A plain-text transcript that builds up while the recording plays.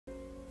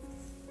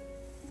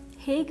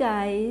Hey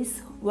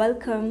guys,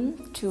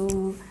 welcome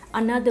to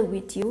another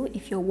video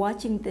if you're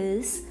watching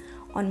this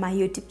on my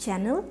YouTube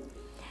channel,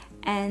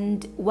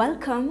 and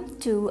welcome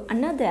to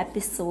another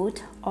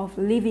episode of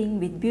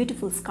Living with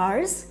Beautiful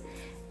Scars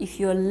if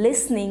you're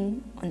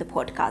listening on the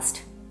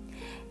podcast.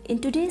 In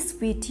today's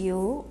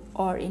video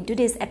or in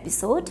today's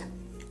episode,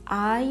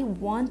 I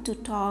want to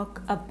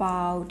talk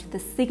about the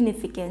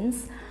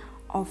significance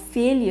of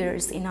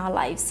failures in our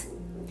lives.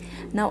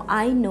 Now,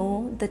 I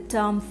know the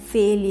term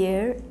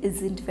failure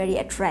isn't very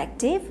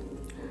attractive,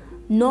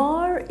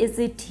 nor is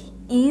it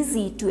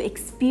easy to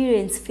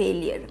experience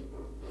failure,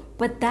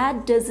 but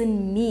that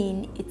doesn't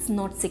mean it's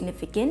not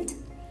significant.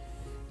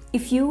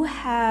 If you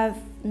have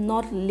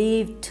not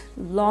lived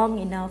long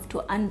enough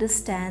to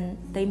understand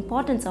the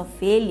importance of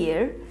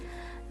failure,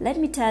 let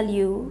me tell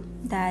you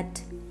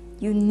that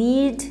you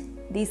need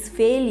these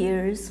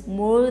failures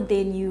more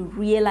than you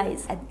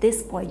realize at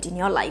this point in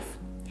your life.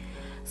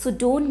 So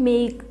don't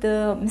make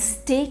the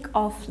mistake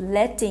of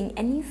letting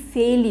any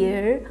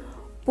failure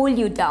pull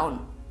you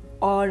down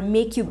or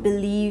make you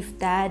believe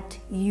that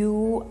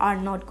you are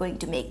not going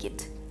to make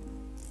it.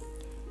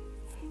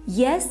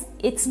 Yes,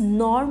 it's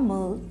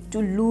normal to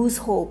lose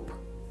hope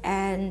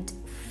and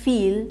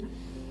feel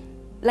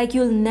like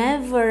you'll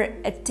never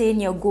attain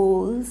your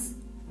goals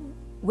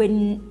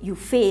when you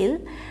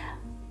fail.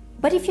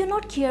 But if you're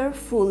not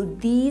careful,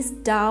 these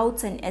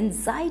doubts and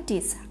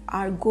anxieties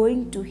are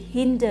going to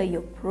hinder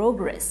your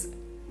progress.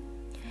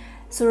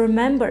 So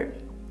remember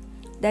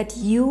that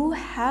you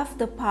have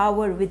the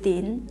power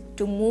within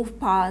to move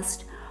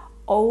past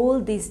all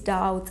these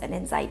doubts and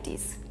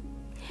anxieties.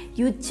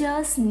 You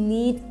just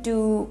need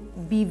to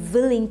be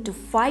willing to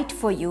fight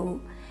for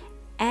you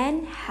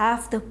and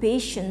have the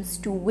patience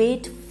to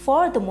wait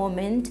for the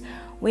moment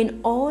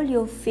when all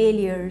your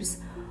failures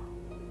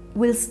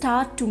will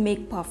start to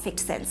make perfect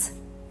sense.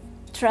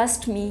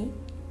 Trust me,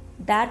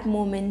 that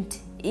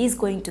moment is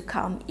going to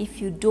come if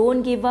you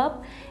don't give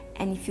up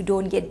and if you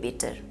don't get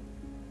bitter.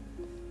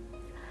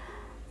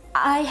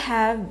 I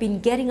have been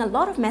getting a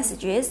lot of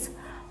messages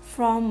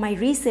from my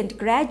recent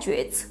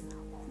graduates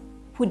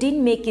who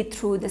didn't make it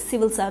through the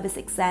civil service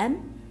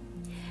exam.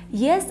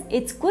 Yes,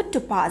 it's good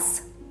to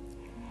pass,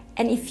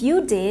 and if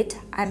you did,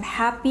 I'm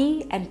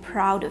happy and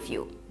proud of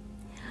you.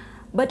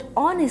 But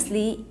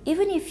honestly,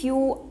 even if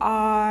you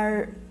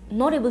are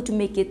not able to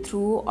make it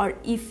through, or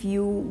if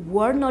you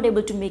were not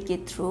able to make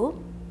it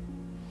through,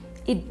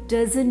 it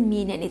doesn't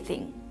mean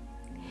anything.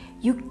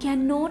 You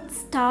cannot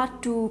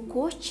start to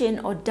question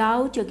or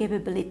doubt your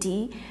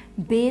capability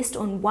based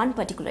on one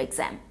particular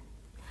exam.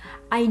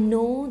 I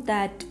know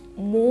that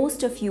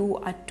most of you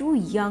are too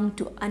young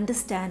to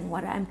understand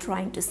what I'm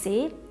trying to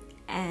say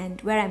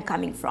and where I'm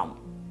coming from.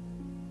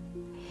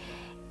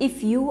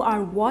 If you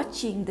are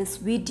watching this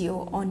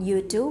video on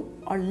YouTube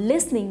or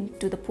listening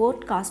to the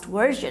podcast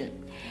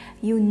version,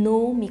 you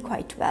know me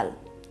quite well.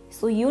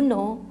 So you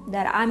know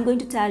that I'm going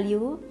to tell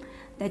you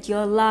that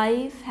your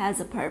life has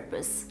a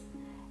purpose.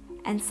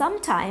 And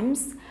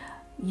sometimes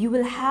you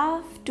will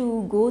have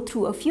to go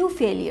through a few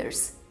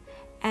failures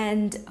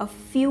and a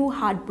few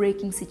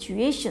heartbreaking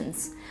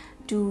situations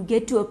to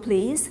get to a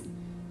place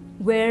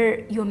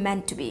where you're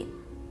meant to be.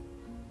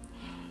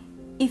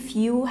 If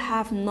you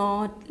have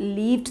not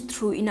lived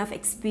through enough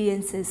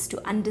experiences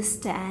to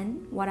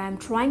understand what I'm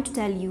trying to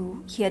tell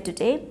you here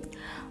today,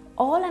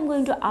 all I'm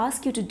going to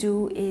ask you to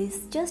do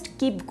is just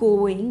keep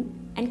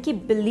going and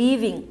keep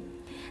believing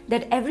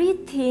that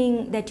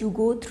everything that you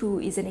go through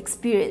is an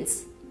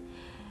experience.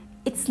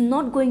 It's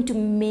not going to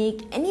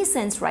make any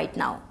sense right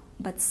now,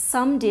 but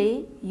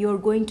someday you're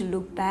going to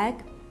look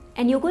back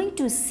and you're going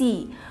to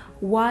see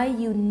why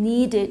you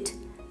needed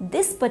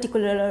this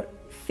particular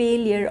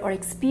failure or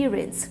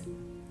experience.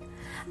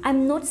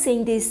 I'm not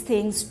saying these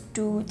things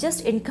to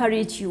just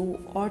encourage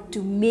you or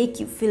to make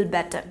you feel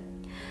better,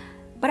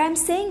 but I'm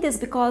saying this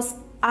because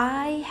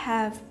I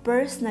have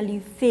personally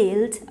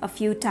failed a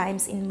few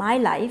times in my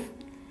life,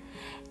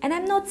 and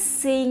I'm not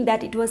saying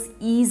that it was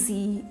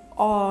easy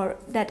or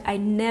that I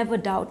never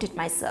doubted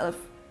myself.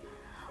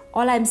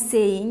 All I'm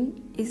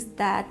saying is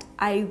that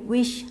I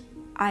wish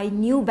I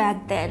knew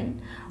back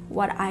then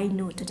what I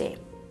know today.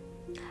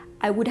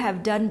 I would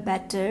have done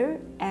better,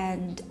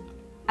 and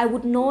I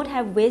would not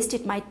have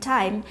wasted my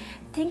time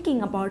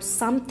thinking about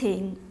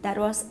something that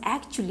was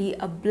actually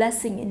a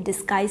blessing in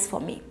disguise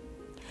for me.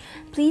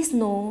 Please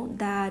know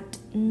that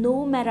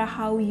no matter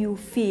how you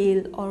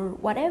feel or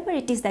whatever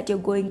it is that you're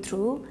going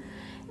through,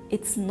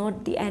 it's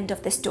not the end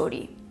of the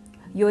story.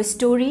 Your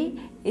story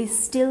is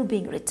still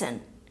being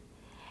written,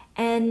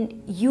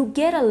 and you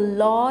get a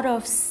lot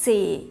of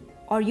say,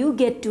 or you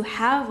get to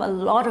have a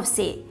lot of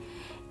say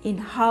in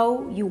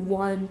how you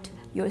want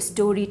your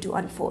story to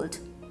unfold.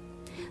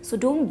 So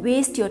don't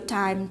waste your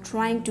time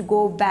trying to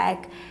go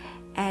back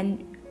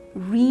and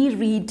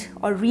reread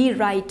or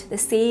rewrite the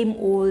same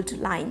old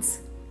lines.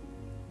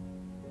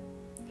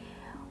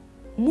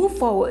 Move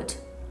forward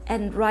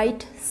and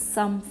write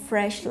some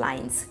fresh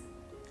lines.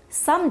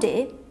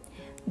 Someday,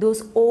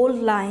 those old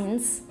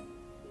lines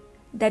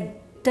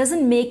that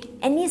doesn't make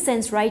any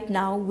sense right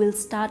now will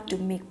start to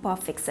make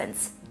perfect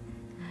sense.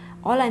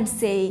 All I'm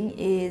saying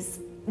is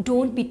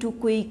don't be too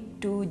quick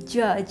to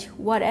judge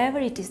whatever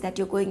it is that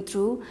you're going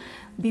through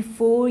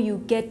before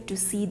you get to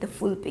see the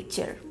full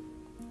picture.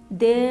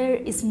 There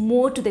is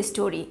more to the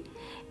story,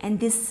 and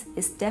this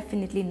is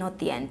definitely not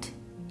the end.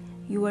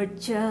 You are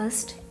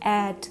just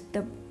at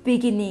the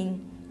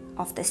beginning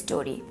of the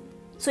story.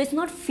 So it's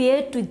not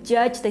fair to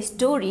judge the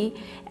story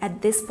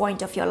at this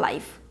point of your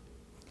life.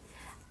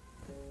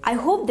 I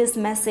hope this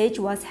message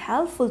was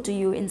helpful to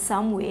you in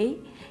some way.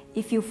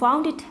 If you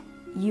found it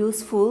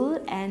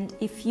useful, and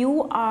if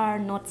you are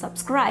not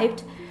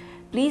subscribed,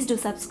 please do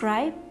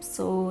subscribe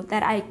so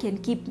that I can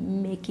keep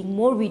making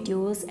more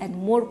videos and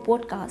more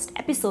podcast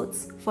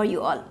episodes for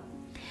you all.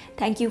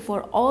 Thank you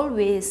for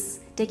always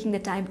taking the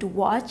time to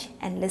watch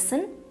and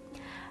listen.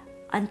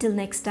 Until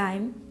next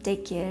time,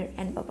 take care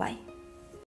and bye-bye.